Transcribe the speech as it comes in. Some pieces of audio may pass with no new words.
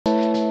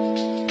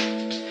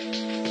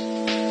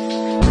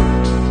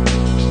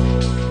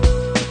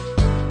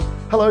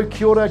Hello,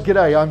 kia ora,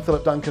 g'day. I'm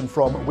Philip Duncan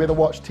from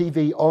WeatherWatch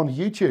TV on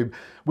YouTube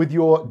with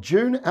your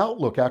June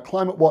outlook, our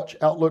ClimateWatch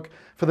outlook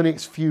for the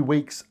next few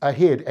weeks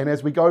ahead. And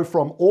as we go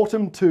from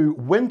autumn to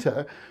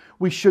winter,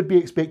 we should be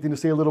expecting to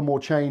see a little more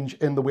change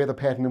in the weather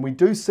pattern. And we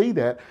do see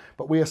that,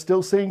 but we are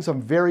still seeing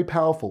some very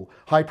powerful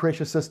high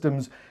pressure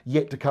systems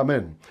yet to come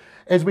in.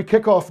 As we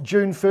kick off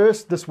June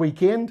 1st this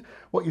weekend,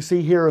 what you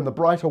see here in the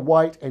brighter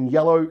white and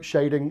yellow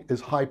shading is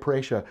high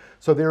pressure.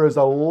 So there is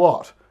a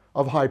lot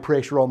of high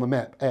pressure on the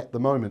map at the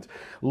moment.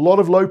 A lot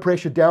of low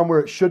pressure down where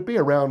it should be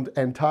around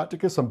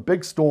Antarctica, some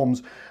big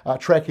storms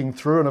tracking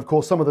through, and of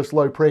course some of this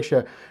low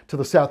pressure to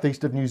the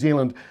southeast of New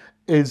Zealand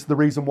is the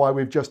reason why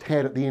we've just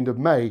had at the end of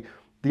May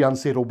the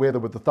unsettled weather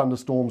with the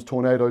thunderstorms,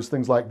 tornadoes,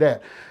 things like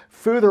that.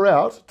 Further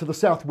out to the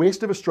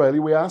southwest of Australia,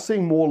 we are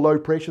seeing more low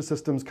pressure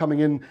systems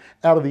coming in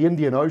out of the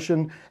Indian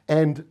Ocean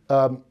and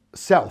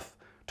south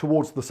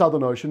towards the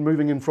Southern Ocean,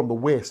 moving in from the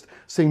west.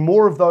 Seeing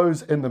more of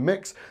those in the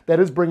mix. That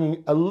is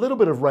bringing a little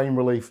bit of rain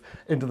relief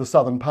into the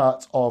southern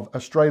parts of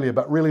Australia,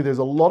 but really there's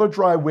a lot of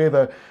dry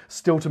weather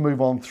still to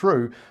move on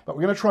through. But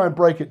we're going to try and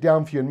break it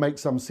down for you and make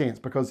some sense,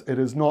 because it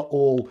is not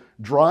all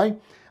dry.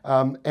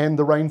 And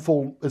the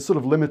rainfall is sort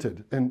of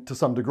limited to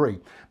some degree,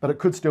 but it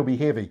could still be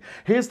heavy.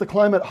 Here's the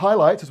climate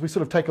highlights as we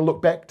sort of take a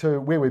look back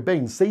to where we've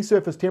been. Sea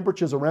surface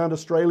temperatures around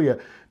Australia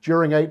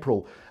during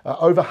April,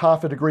 over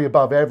half a degree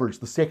above average,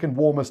 the second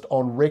warmest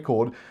on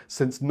record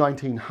since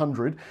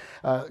 1900.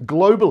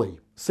 Globally,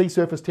 sea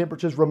surface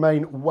temperatures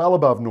remain well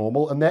above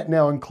normal, and that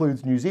now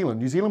includes New Zealand.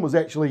 New Zealand was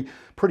actually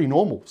pretty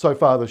normal so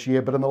far this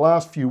year, but in the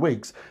last few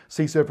weeks,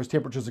 sea surface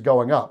temperatures are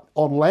going up.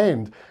 On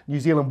land, New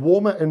Zealand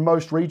warmer in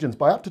most regions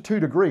by up to 2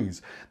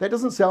 degrees. That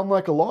doesn't sound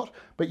like a lot,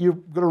 but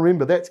you've got to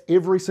remember that's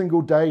every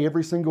single day,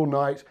 every single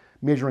night,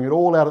 measuring it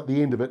all out at the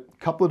end of it, a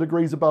couple of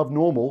degrees above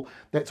normal.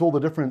 That's all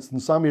the difference in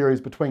some areas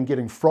between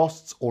getting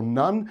frosts or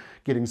none,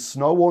 getting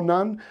snow or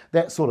none,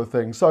 that sort of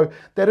thing. So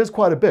that is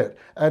quite a bit.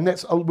 And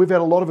we've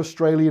had a lot of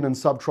Australian and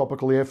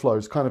subtropical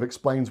airflows, kind of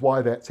explains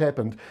why that's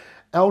happened.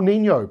 El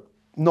Nino,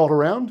 not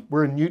around.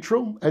 We're in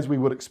neutral, as we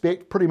would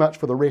expect, pretty much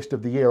for the rest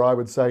of the year, I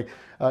would say.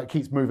 It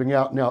keeps moving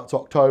out. Now it's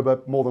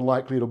October. More than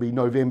likely it'll be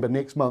November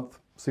next month.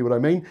 See what I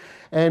mean?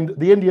 And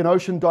the Indian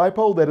Ocean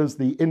dipole, that is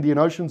the Indian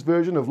Ocean's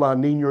version of La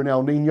Nina and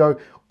El Nino,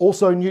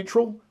 also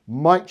neutral,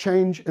 might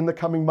change in the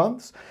coming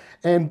months.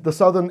 And the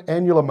Southern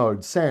Annular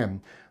Mode,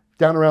 SAM,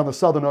 down around the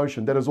Southern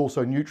Ocean, that is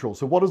also neutral.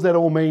 So what does that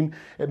all mean?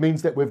 It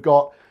means that we've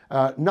got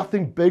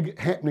nothing big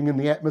happening in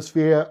the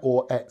atmosphere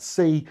or at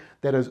sea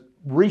that is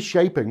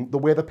reshaping the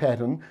weather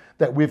pattern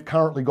that we've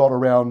currently got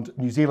around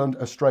New Zealand,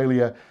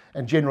 Australia,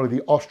 and generally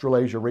the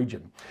Australasia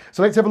region.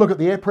 So let's have a look at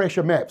the air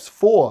pressure maps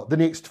for the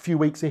next few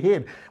weeks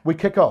ahead. We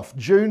kick off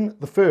June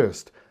the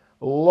 1st,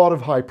 a lot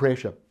of high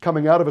pressure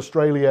coming out of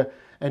Australia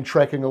and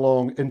tracking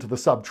along into the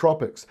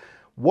subtropics.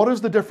 What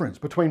is the difference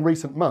between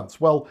recent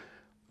months? Well,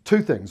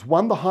 two things.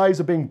 One, the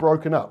highs are being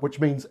broken up, which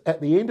means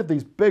at the end of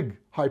these big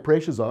high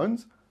pressure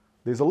zones,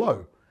 there's a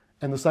low.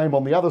 And the same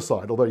on the other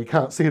side, although you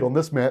can't see it on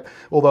this map,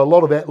 although a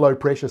lot of that low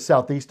pressure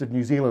southeast of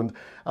New Zealand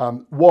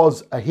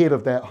was ahead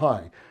of that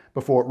high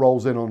before it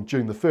rolls in on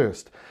June the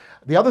 1st.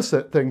 The other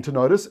thing to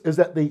notice is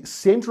that the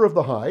centre of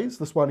the highs,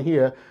 this one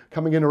here,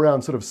 coming in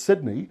around sort of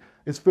Sydney,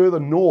 is further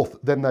north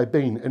than they've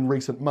been in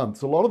recent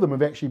months. A lot of them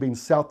have actually been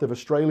south of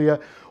Australia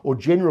or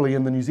generally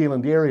in the New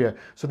Zealand area.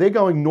 So they're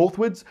going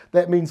northwards.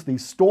 That means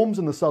these storms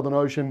in the Southern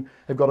Ocean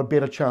have got a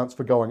better chance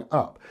for going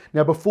up.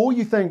 Now, before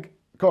you think,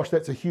 gosh,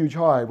 that's a huge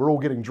high, we're all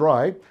getting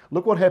dry,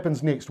 look what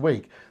happens next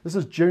week. This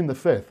is June the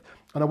 5th.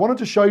 And I wanted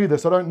to show you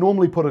this. I don't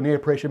normally put an air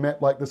pressure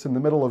map like this in the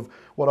middle of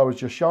what I was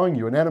just showing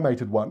you, an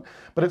animated one,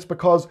 but it's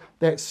because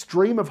that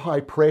stream of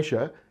high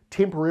pressure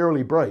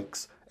temporarily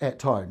breaks at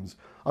times.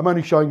 I'm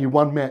only showing you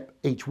one map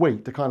each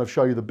week to kind of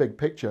show you the big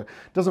picture.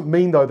 Doesn't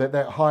mean though that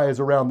that high is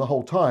around the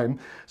whole time.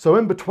 So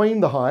in between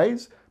the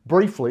highs,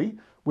 briefly,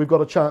 we've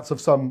got a chance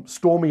of some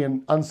stormy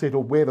and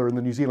unsettled weather in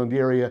the New Zealand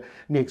area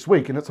next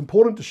week. And it's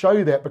important to show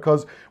you that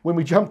because when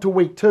we jump to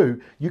week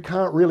 2, you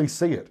can't really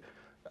see it.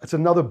 It's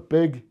another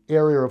big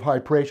area of high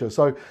pressure.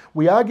 So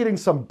we are getting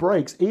some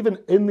breaks even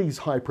in these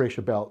high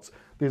pressure belts.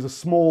 There's a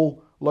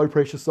small low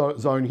pressure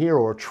zone here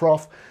or a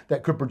trough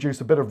that could produce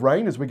a bit of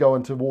rain as we go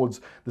in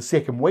towards the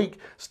second week.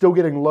 Still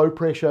getting low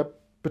pressure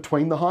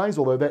between the highs,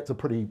 although that's a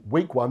pretty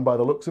weak one by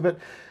the looks of it.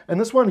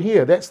 And this one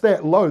here, that's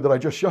that low that I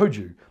just showed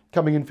you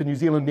coming in for New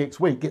Zealand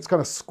next week. Gets kind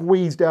of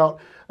squeezed out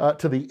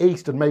to the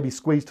east and maybe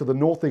squeezed to the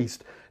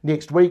northeast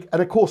next week.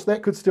 And of course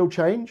that could still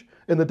change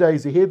in the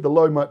days ahead. The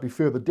low might be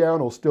further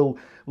down or still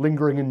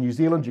lingering in New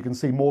Zealand. You can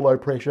see more low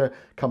pressure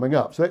coming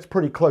up. So that's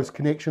pretty close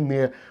connection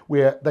there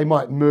where they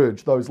might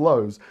merge those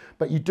lows.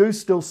 But you do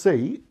still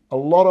see a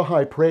lot of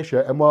high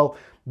pressure. And while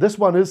this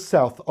one is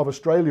south of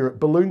Australia, it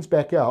balloons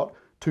back out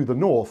to the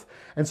north.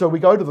 And so we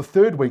go to the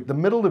third week, the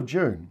middle of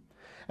June.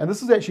 And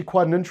this is actually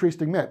quite an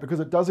interesting map because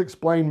it does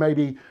explain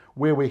maybe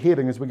where we're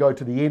heading as we go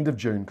to the end of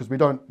June, because we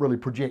don't really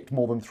project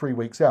more than 3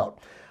 weeks out.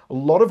 A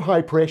lot of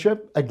high pressure,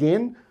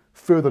 again,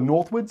 further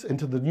northwards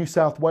into the New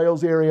South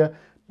Wales area,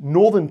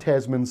 northern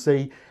Tasman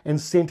Sea and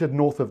centred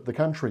north of the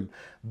country.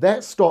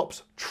 That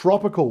stops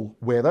tropical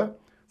weather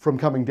from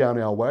coming down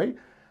our way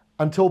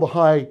until the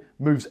high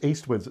moves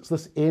eastwards. It's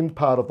this end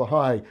part of the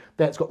high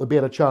that's got the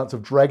better chance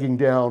of dragging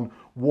down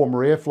warmer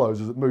airflows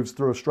as it moves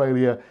through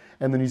Australia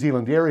and the New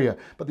Zealand area.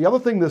 But the other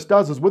thing this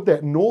does is with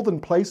that northern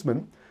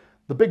placement,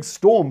 the big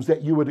storms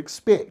that you would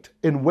expect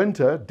in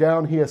winter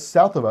down here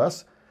south of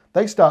us,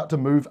 they start to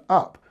move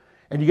up.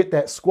 And you get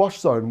that squash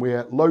zone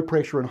where low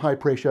pressure and high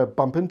pressure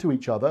bump into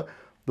each other,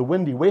 the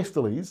windy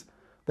westerlies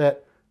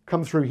that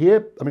come through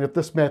here. I mean, if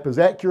this map is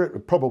accurate,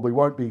 it probably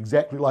won't be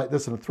exactly like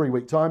this in a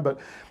 3-week time, but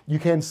you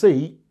can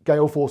see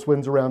gale force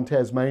winds around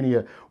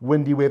Tasmania,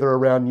 windy weather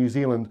around New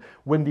Zealand,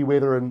 windy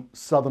weather in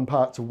southern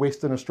parts of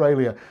Western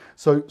Australia.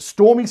 So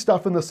stormy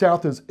stuff in the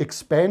south is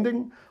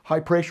expanding, high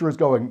pressure is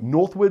going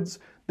northwards.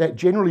 That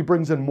generally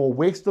brings in more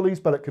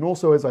westerlies, but it can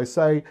also, as I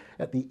say,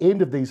 at the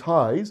end of these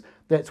highs,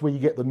 that's where you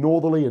get the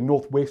northerly and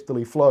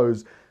northwesterly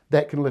flows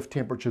that can lift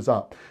temperatures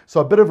up.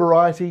 So a bit of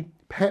variety,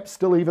 perhaps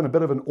still even a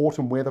bit of an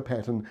autumn weather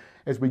pattern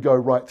as we go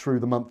right through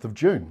the month of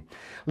June.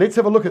 Let's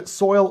have a look at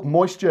soil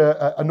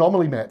moisture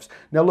anomaly maps.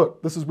 Now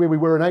look, this is where we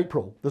were in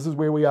April. This is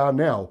where we are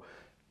now.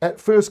 At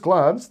first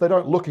glance, they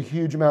don't look a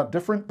huge amount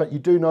different, but you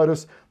do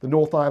notice the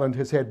North Island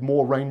has had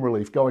more rain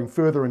relief going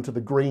further into the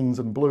greens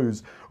and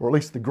blues, or at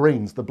least the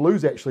greens. The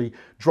blues actually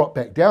drop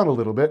back down a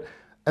little bit,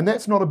 and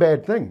that's not a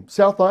bad thing.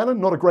 South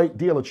Island, not a great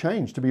deal of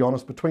change, to be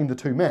honest, between the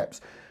two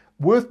maps.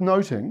 Worth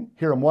noting,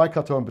 here in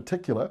Waikato in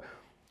particular,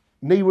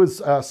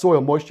 NIWA's soil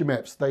moisture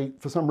maps, they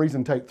for some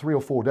reason take 3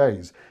 or 4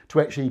 days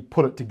to actually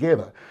put it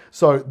together.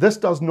 So this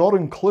does not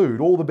include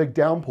all the big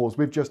downpours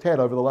we've just had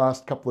over the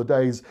last couple of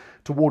days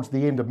towards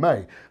the end of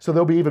May. So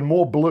there'll be even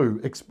more blue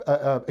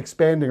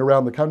expanding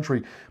around the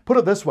country. Put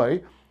it this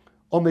way,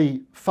 on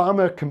the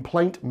farmer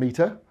complaint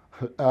meter,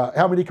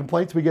 how many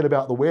complaints we get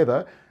about the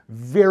weather,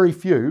 very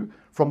few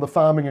from the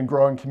farming and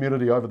growing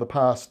community over the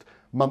past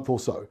month or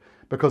so,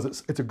 because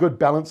it's a good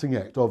balancing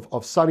act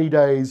of sunny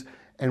days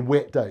and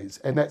wet days.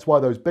 And that's why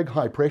those big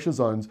high pressure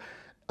zones,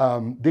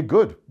 they're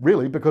good,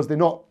 really, because they're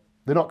not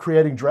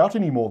creating drought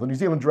anymore. The New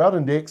Zealand Drought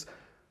Index,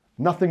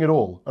 nothing at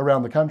all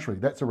around the country.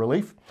 That's a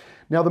relief.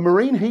 Now, the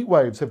marine heat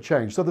waves have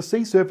changed. So the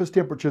sea surface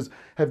temperatures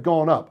have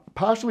gone up,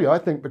 partially, I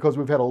think, because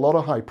we've had a lot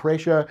of high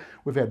pressure,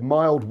 we've had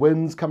mild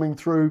winds coming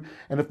through,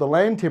 and if the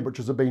land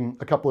temperatures have been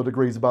a couple of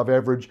degrees above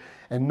average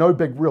and no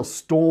big real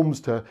storms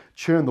to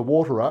churn the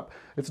water up,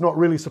 it's not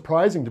really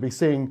surprising to be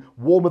seeing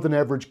warmer than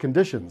average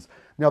conditions.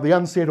 Now, the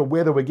unsettled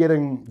weather we're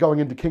getting going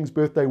into King's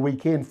Birthday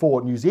weekend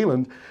for New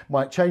Zealand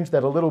might change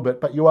that a little bit,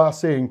 but you are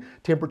seeing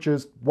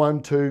temperatures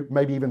 1, 2,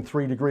 maybe even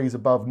 3 degrees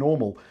above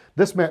normal.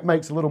 This map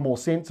makes a little more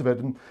sense of it,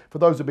 and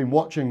for those who've been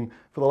watching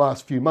for the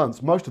last few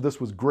months, most of this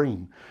was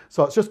green.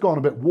 So it's just gone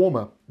a bit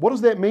warmer. What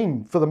does that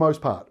mean for the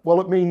most part? Well,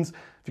 it means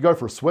if you go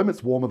for a swim,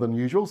 it's warmer than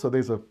usual, so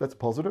that's a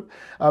positive.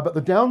 But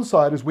the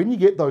downside is when you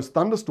get those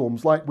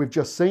thunderstorms like we've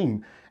just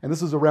seen, and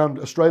this is around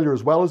Australia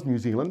as well as New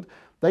Zealand,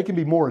 they can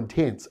be more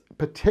intense,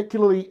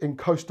 particularly in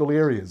coastal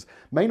areas.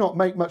 May not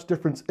make much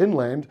difference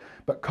inland,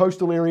 but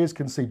coastal areas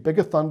can see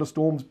bigger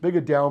thunderstorms,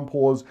 bigger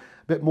downpours, a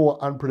bit more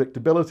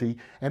unpredictability.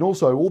 And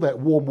also all that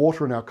warm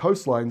water in our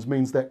coastlines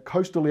means that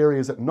coastal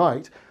areas at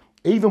night,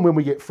 even when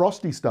we get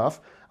frosty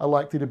stuff, are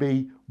likely to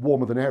be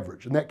warmer than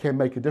average, and that can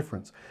make a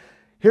difference.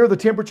 Here are the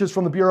temperatures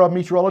from the Bureau of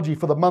Meteorology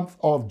for the month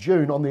of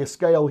June. On their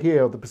scale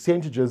here, the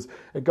percentages,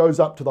 it goes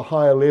up to the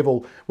higher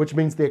level, which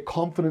means their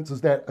confidence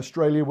is that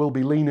Australia will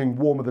be leaning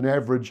warmer than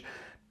average.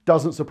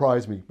 Doesn't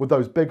surprise me with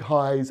those big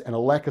highs and a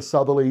lack of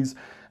southerlies,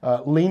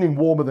 leaning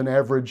warmer than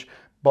average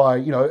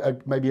by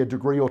maybe a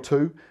degree or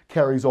two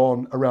carries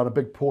on around a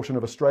big portion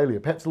of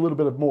Australia. Perhaps a little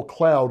bit of more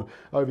cloud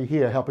over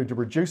here helping to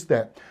reduce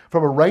that.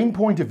 From a rain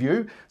point of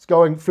view, it's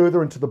going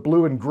further into the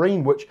blue and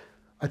green, which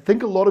I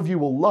think a lot of you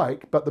will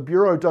like, but the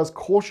Bureau does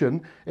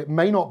caution it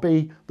may not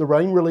be the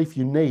rain relief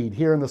you need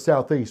here in the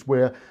southeast,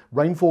 where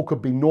rainfall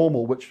could be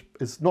normal, which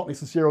is not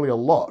necessarily a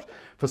lot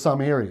for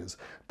some areas.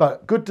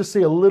 But good to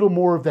see a little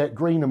more of that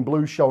green and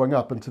blue showing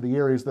up into the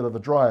areas that are the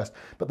driest.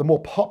 But the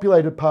more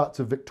populated parts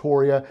of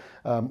Victoria,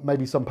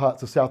 maybe some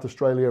parts of South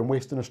Australia and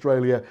Western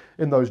Australia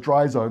in those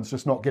dry zones,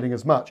 just not getting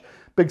as much.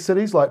 Big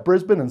cities like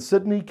Brisbane and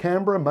Sydney,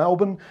 Canberra,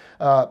 Melbourne,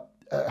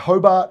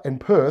 Hobart and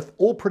Perth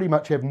all pretty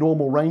much have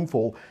normal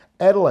rainfall.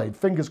 Adelaide,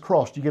 fingers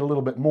crossed, you get a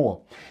little bit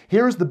more.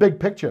 Here is the big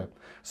picture.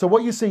 So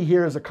what you see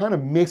here is a kind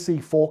of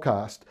messy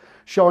forecast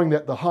showing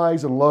that the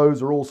highs and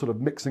lows are all sort of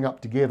mixing up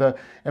together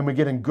and we're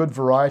getting good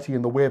variety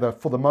in the weather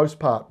for the most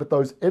part. But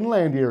those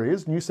inland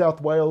areas, New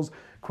South Wales,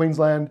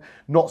 Queensland,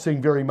 not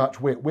seeing very much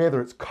wet weather.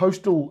 It's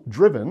coastal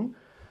driven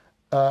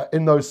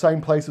in those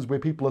same places where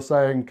people are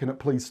saying, can it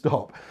please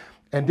stop?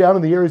 And down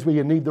in the areas where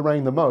you need the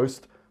rain the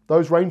most,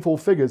 those rainfall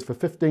figures for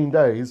 15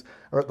 days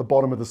are at the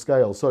bottom of the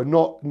scale. So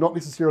not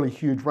necessarily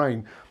huge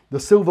rain. The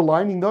silver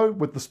lining though,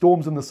 with the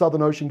storms in the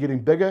Southern Ocean getting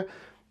bigger,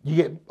 you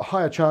get a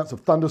higher chance of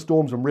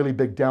thunderstorms and really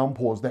big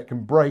downpours that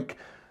can break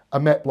a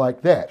map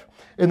like that.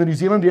 In the New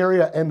Zealand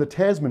area and the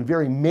Tasman,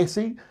 very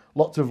messy,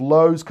 lots of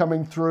lows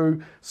coming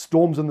through,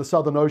 storms in the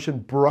Southern Ocean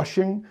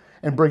brushing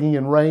and bringing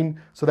in rain.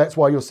 So that's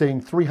why you're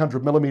seeing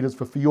 300 millimetres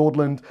for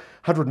Fiordland,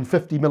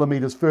 150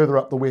 millimetres further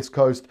up the west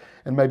coast,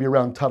 and maybe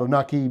around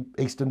Taranaki,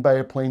 Eastern Bay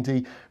of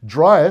Plenty.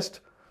 Driest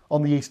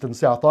on the eastern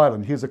South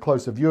Island. Here's a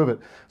closer view of it.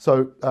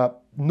 So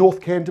North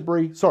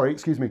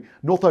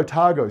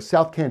Otago,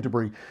 South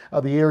Canterbury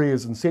are the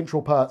areas in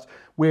central parts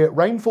where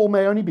rainfall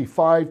may only be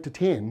 5 to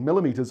 10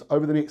 millimetres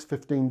over the next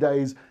 15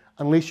 days,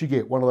 unless you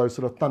get one of those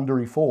sort of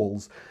thundery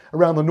falls.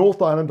 Around the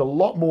North Island, a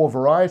lot more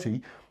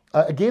variety.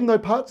 Again, though,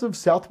 parts of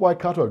South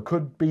Waikato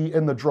could be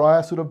in the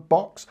drier sort of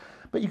box,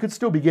 but you could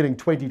still be getting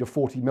 20 to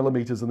 40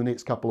 millimetres in the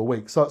next couple of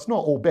weeks. So it's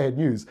not all bad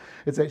news.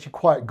 It's actually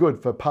quite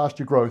good for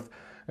pasture growth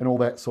and all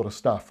that sort of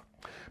stuff.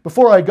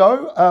 Before I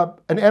go,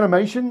 an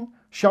animation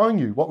showing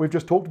you what we've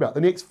just talked about,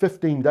 the next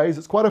 15 days.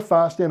 It's quite a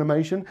fast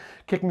animation,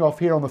 kicking off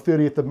here on the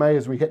 30th of May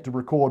as we had to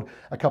record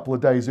a couple of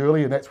days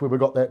early, and that's where we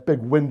got that big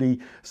windy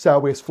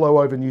southwest flow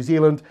over New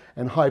Zealand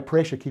and high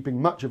pressure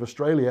keeping much of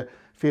Australia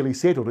fairly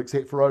settled,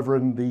 except for over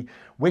in the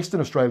Western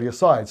Australia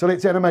side. So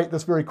let's animate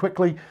this very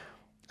quickly,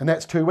 and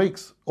that's 2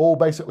 weeks, all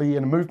basically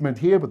in a movement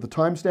here with the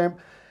timestamp.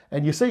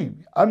 And you see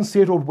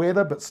unsettled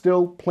weather, but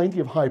still plenty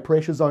of high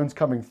pressure zones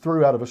coming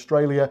through out of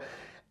Australia,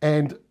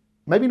 and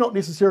maybe not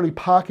necessarily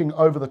parking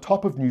over the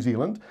top of New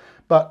Zealand,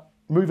 but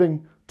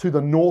moving to the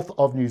north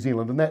of New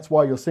Zealand. And that's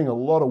why you're seeing a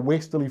lot of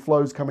westerly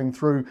flows coming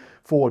through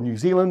for New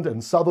Zealand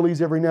and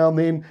southerlies every now and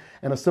then,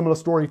 and a similar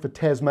story for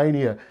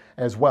Tasmania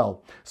as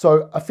well.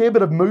 So a fair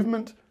bit of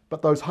movement,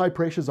 but those high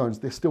pressure zones,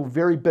 they're still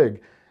very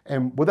big.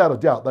 And without a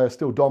doubt, they are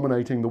still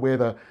dominating the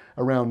weather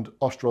around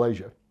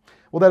Australasia.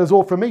 Well, that is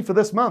all from me for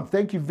this month.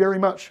 Thank you very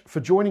much for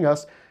joining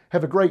us.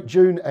 Have a great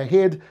June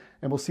ahead,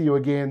 and we'll see you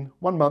again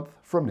 1 month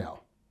from now.